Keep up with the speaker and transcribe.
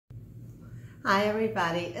Hi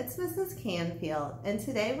everybody, it's Mrs. Canfield, and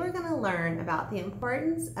today we're going to learn about the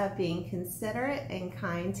importance of being considerate and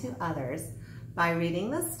kind to others by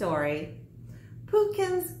reading the story,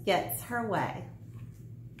 Pookins Gets Her Way.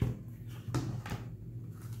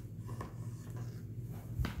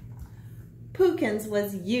 Pookins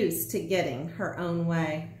was used to getting her own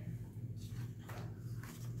way.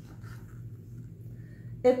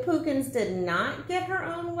 If Pookins did not get her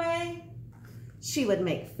own way, she would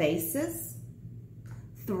make faces,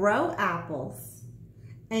 throw apples,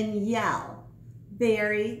 and yell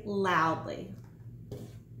very loudly.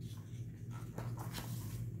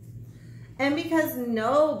 And because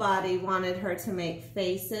nobody wanted her to make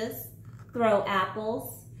faces, throw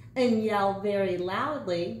apples, and yell very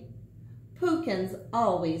loudly, Pookins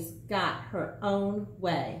always got her own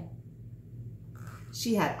way.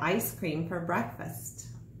 She had ice cream for breakfast.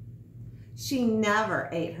 She never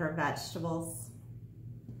ate her vegetables.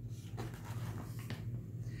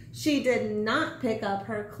 She did not pick up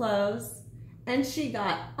her clothes, and she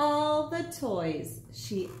got all the toys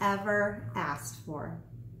she ever asked for.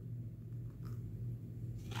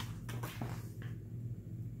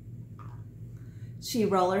 She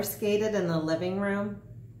roller skated in the living room,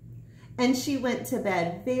 and she went to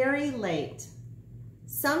bed very late,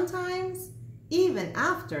 sometimes even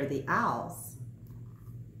after the owls.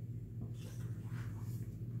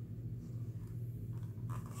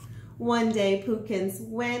 One day, Pookins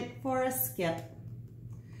went for a skip.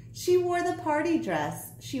 She wore the party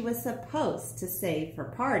dress she was supposed to save for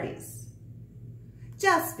parties,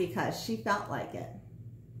 just because she felt like it.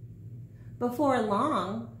 Before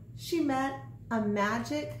long, she met a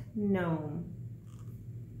magic gnome.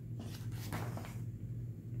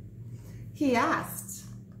 He asked,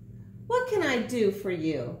 "What can I do for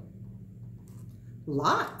you?"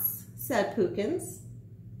 "Lots," said Pookins.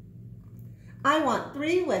 "I want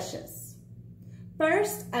 3 wishes.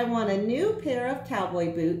 First, I want a new pair of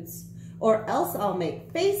cowboy boots, or else I'll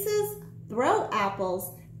make faces, throw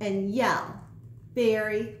apples, and yell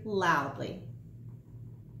very loudly."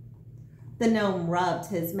 The gnome rubbed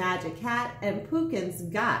his magic hat, and Pookins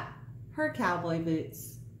got her cowboy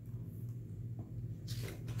boots.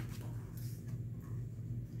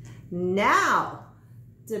 "Now,"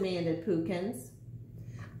 demanded Pookins,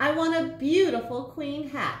 "I want a beautiful queen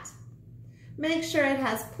hat. Make sure it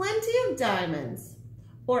has plenty of diamonds,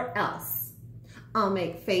 or else I'll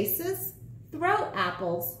make faces, throw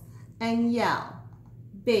apples, and yell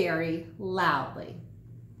very loudly."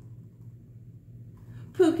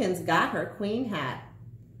 Pookins got her queen hat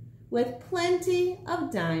with plenty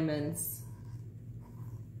of diamonds.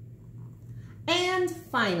 "And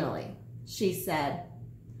finally," she said,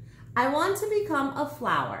 "I want to become a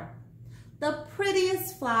flower, the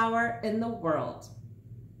prettiest flower in the world."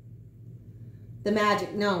 The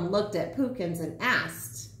magic gnome looked at Pookins and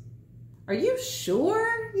asked, "Are you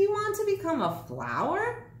sure you want to become a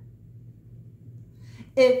flower?"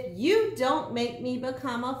 "If you don't make me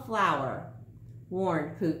become a flower,"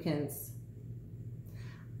 warned Pookins,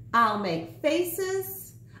 "I'll make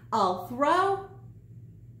faces, I'll throw—"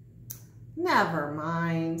 "Never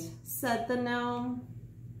mind," said the gnome.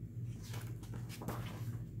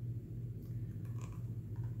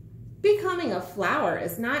 "Becoming a flower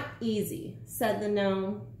is not easy," said the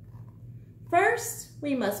gnome. "First,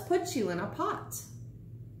 we must put you in a pot.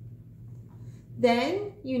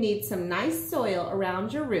 Then you need some nice soil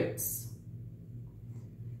around your roots."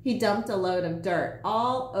 He dumped a load of dirt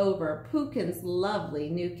all over Pookins' lovely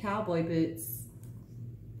new cowboy boots.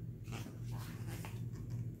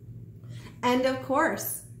 "And of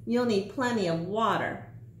course, you'll need plenty of water."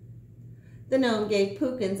 The gnome gave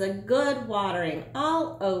Pookins a good watering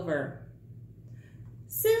all over.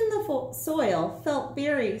 Soon the soil felt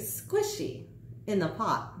very squishy in the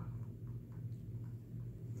pot.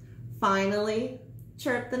 "Finally,"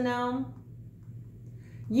 chirped the gnome,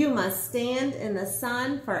 "you must stand in the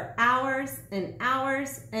sun for hours and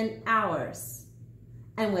hours and hours."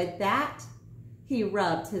 And with that, he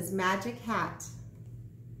rubbed his magic hat.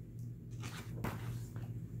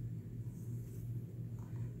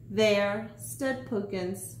 There stood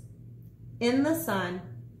Pookins in the sun,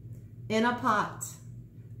 in a pot,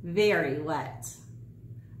 very wet,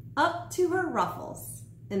 up to her ruffles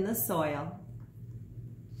in the soil.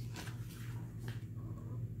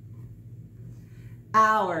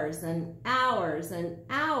 Hours and hours and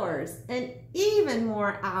hours and even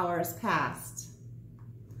more hours passed.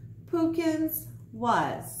 Pookins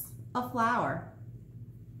was a flower.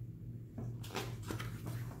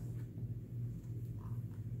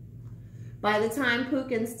 By the time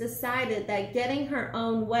Pookins decided that getting her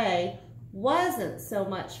own way wasn't so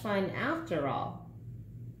much fun after all,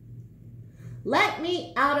 "Let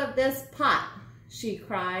me out of this pot," she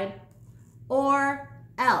cried, "or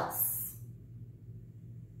else."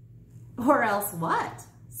 "Or else what?"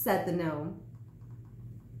 said the gnome.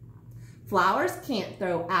 "Flowers can't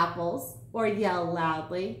throw apples or yell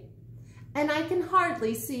loudly, and I can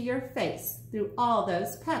hardly see your face through all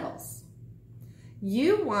those petals.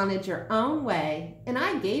 You wanted your own way, and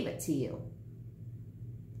I gave it to you."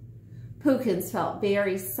 Pookins felt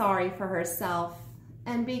very sorry for herself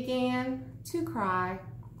and began to cry.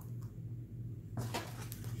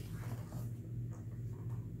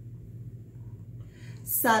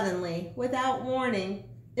 Suddenly, without warning,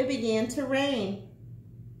 it began to rain.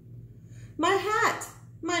 "My hat!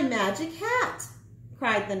 My magic hat!"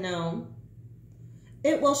 cried the gnome.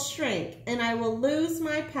 "It will shrink and I will lose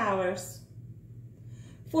my powers."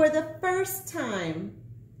 For the first time,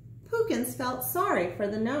 Pookins felt sorry for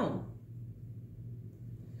the gnome.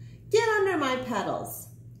 "Get under my petals.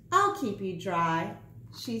 I'll keep you dry,"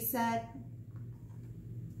 she said.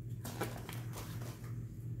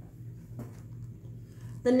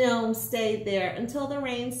 The gnome stayed there until the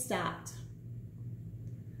rain stopped.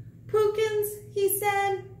 "Pookins," he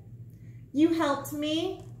said, "you helped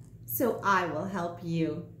me, so I will help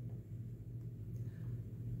you.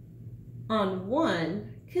 On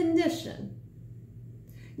one condition.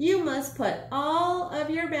 You must put all of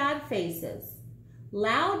your bad faces,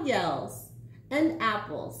 loud yells, and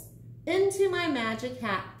apples into my magic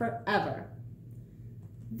hat forever.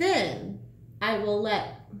 Then I will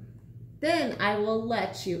let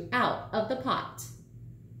you out of the pot."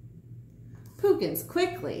 Pookins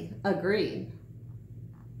quickly agreed.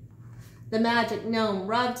 The magic gnome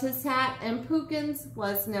rubbed his hat, and Pookins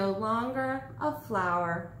was no longer a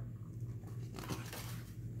flower.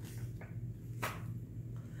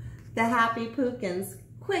 The happy Pookins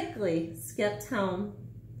quickly skipped home,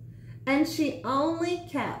 and she only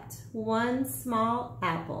kept one small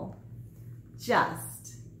apple,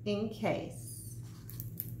 just in case.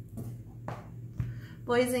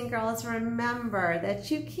 Boys and girls, remember that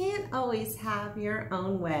you can't always have your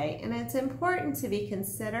own way, and it's important to be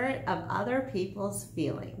considerate of other people's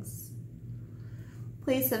feelings.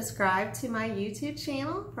 Please subscribe to my YouTube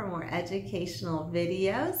channel for more educational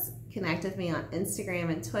videos. Connect with me on Instagram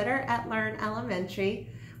and Twitter at Learn Elementary,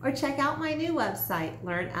 or check out my new website,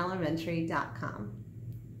 learnelementary.com.